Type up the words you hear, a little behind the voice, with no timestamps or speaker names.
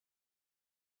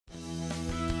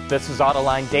This is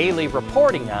Autoline Daily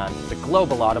reporting on the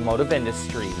global automotive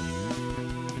industry.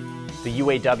 The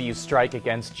UAW strike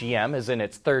against GM is in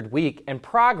its third week, and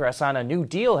progress on a new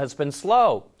deal has been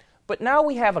slow. But now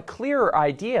we have a clearer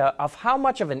idea of how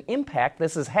much of an impact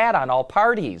this has had on all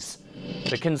parties.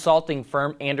 The consulting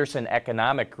firm Andersen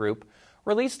Economic Group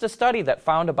released a study that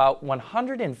found about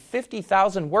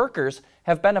 150,000 workers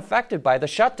have been affected by the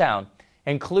shutdown,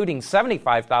 including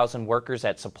 75,000 workers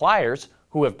at suppliers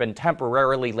who have been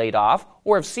temporarily laid off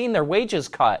or have seen their wages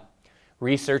cut.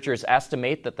 Researchers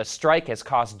estimate that the strike has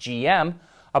cost GM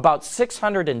about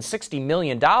 $660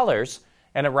 million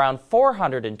and around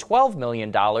 $412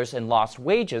 million in lost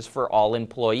wages for all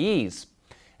employees.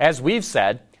 As we've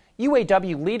said,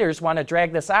 UAW leaders want to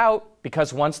drag this out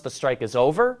because once the strike is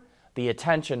over, the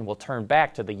attention will turn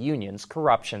back to the union's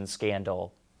corruption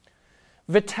scandal.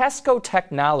 Vitesco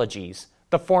Technologies,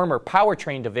 the former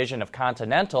powertrain division of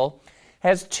Continental,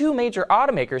 has two major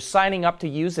automakers signing up to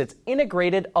use its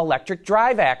integrated electric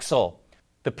drive axle.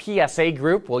 The PSA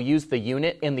Group will use the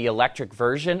unit in the electric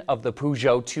version of the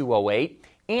Peugeot 208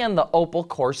 and the Opel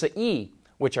Corsa E,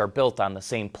 which are built on the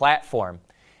same platform.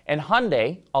 And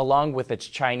Hyundai, along with its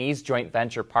Chinese joint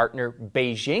venture partner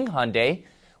Beijing Hyundai,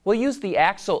 will use the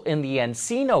axle in the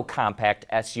Encino compact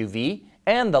SUV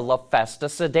and the La Festa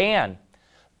sedan.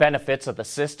 Benefits of the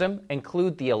system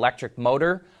include the electric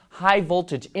motor,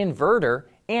 high-voltage inverter,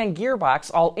 and gearbox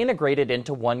all integrated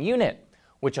into one unit,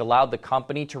 which allowed the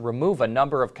company to remove a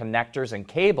number of connectors and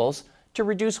cables to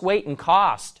reduce weight and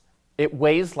cost. It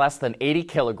weighs less than 80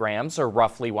 kilograms, or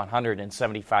roughly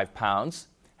 175 pounds,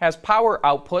 has power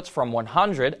outputs from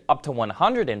 100 up to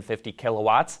 150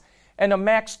 kilowatts, and a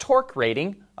max torque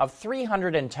rating of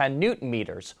 310 newton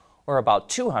meters, or about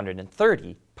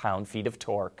 230 pound-feet of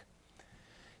torque.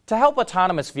 To help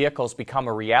autonomous vehicles become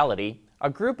a reality, a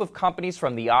group of companies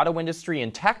from the auto industry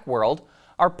and tech world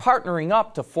are partnering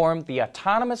up to form the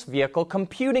Autonomous Vehicle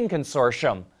Computing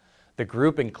Consortium. The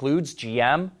group includes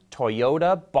GM,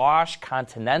 Toyota, Bosch,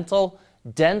 Continental,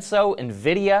 Denso,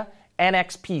 NVIDIA,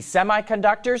 NXP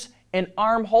Semiconductors, and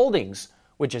ARM Holdings,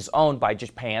 which is owned by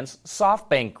Japan's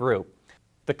SoftBank Group.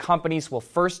 The companies will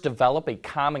first develop a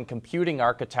common computing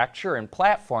architecture and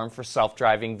platform for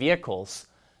self-driving vehicles.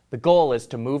 The goal is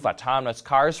to move autonomous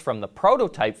cars from the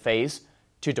prototype phase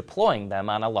to deploying them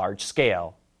on a large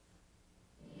scale.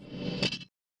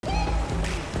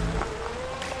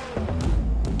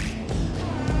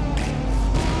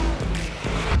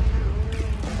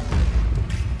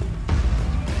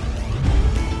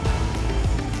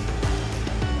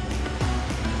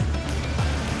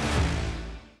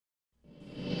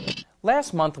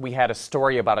 Last month we had a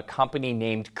story about a company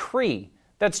named Cree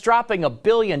that's dropping $1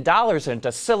 billion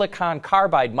into silicon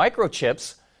carbide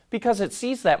microchips because it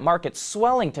sees that market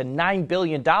swelling to $9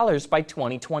 billion by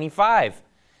 2025.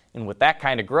 And with that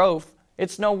kind of growth,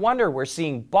 it's no wonder we're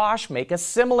seeing Bosch make a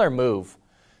similar move.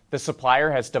 The supplier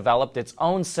has developed its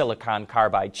own silicon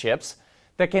carbide chips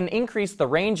that can increase the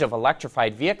range of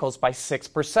electrified vehicles by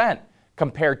 6%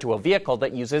 compared to a vehicle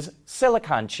that uses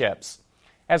silicon chips.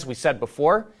 As we said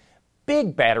before,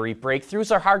 big battery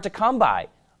breakthroughs are hard to come by,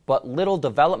 but little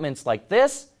developments like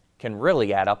this can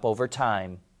really add up over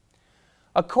time.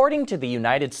 According to the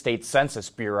United States Census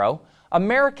Bureau,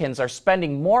 Americans are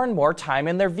spending more and more time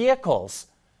in their vehicles.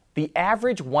 The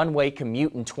average one-way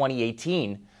commute in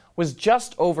 2018 was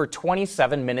just over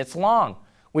 27 minutes long,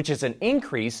 which is an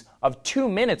increase of 2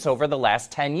 minutes over the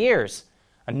last 10 years.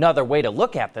 Another way to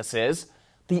look at this is,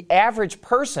 the average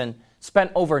person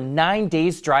spent over 9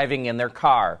 days driving in their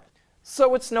car.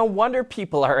 So it's no wonder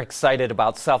people are excited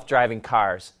about self-driving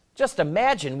cars. Just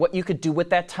imagine what you could do with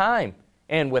that time.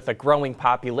 And with a growing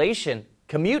population,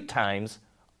 commute times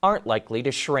aren't likely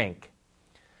to shrink.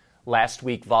 Last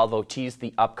week, Volvo teased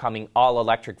the upcoming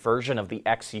all-electric version of the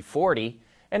XC40,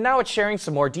 and now it's sharing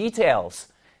some more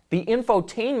details. The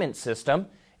infotainment system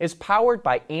is powered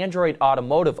by Android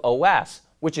Automotive OS,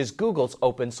 which is Google's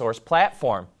open-source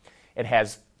platform. It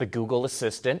has the Google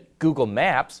Assistant, Google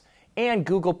Maps, and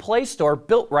Google Play Store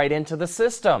built right into the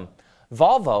system.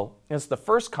 Volvo is the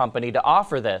first company to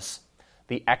offer this.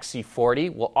 The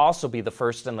XC40 will also be the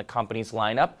first in the company's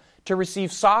lineup to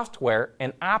receive software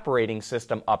and operating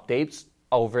system updates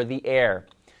over the air.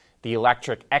 The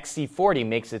electric XC40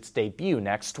 makes its debut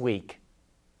next week.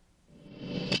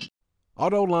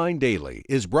 Autoline Daily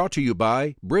is brought to you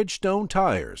by Bridgestone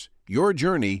Tires. Your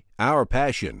journey, our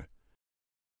passion.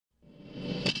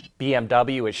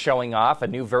 BMW is showing off a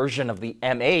new version of the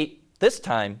M8, this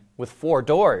time with 4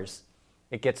 doors.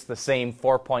 It gets the same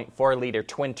 4.4-liter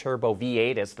twin-turbo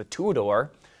V8 as the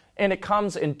two-door, and it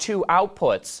comes in 2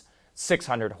 outputs,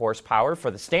 600 horsepower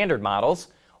for the standard models,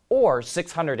 or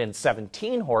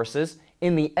 617 horses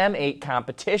in the M8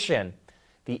 competition.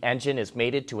 The engine is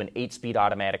mated to an 8-speed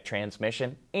automatic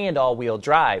transmission and all-wheel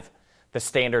drive. The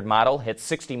standard model hits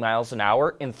 60 miles an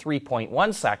hour in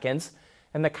 3.1 seconds,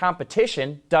 and the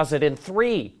competition does it in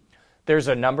 3. There's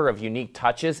a number of unique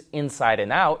touches inside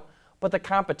and out, but the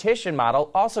competition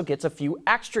model also gets a few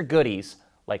extra goodies,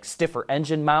 like stiffer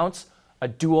engine mounts, a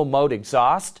dual-mode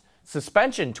exhaust,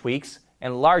 suspension tweaks,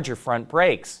 and larger front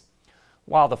brakes.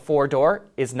 While the 4-door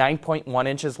is 9.1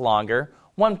 inches longer,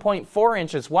 1.4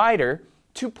 inches wider,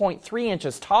 2.3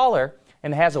 inches taller,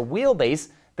 and has a wheelbase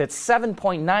that's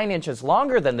 7.9 inches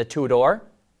longer than the 2-door,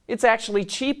 it's actually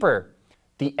cheaper.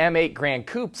 The M8 Grand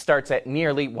Coupe starts at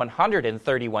nearly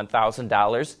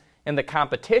 $131,000, and the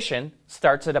competition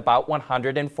starts at about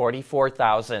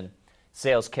 $144,000.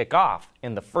 Sales kick off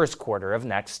in the first quarter of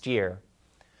next year.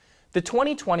 The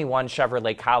 2021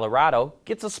 Chevrolet Colorado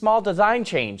gets a small design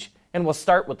change and will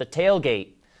start with the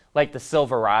tailgate. Like the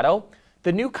Silverado,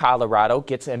 the new Colorado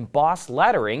gets embossed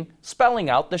lettering spelling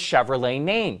out the Chevrolet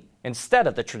name instead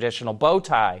of the traditional bow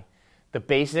tie. The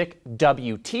basic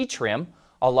WT trim,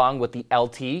 along with the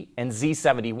LT and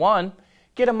Z71,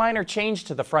 get a minor change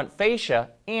to the front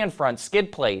fascia and front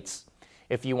skid plates.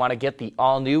 If you want to get the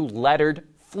all-new lettered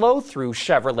flow-through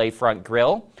Chevrolet front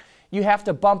grille, you have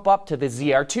to bump up to the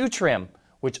ZR2 trim,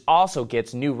 which also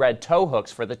gets new red tow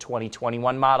hooks for the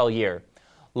 2021 model year.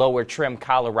 Lower trim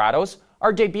Colorados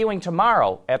are debuting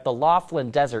tomorrow at the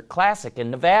Laughlin Desert Classic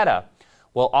in Nevada.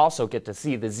 We'll also get to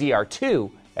see the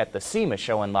ZR2 at the SEMA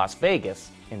show in Las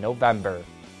Vegas in November.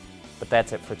 But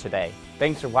that's it for today.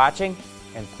 Thanks for watching,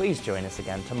 and please join us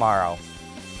again tomorrow.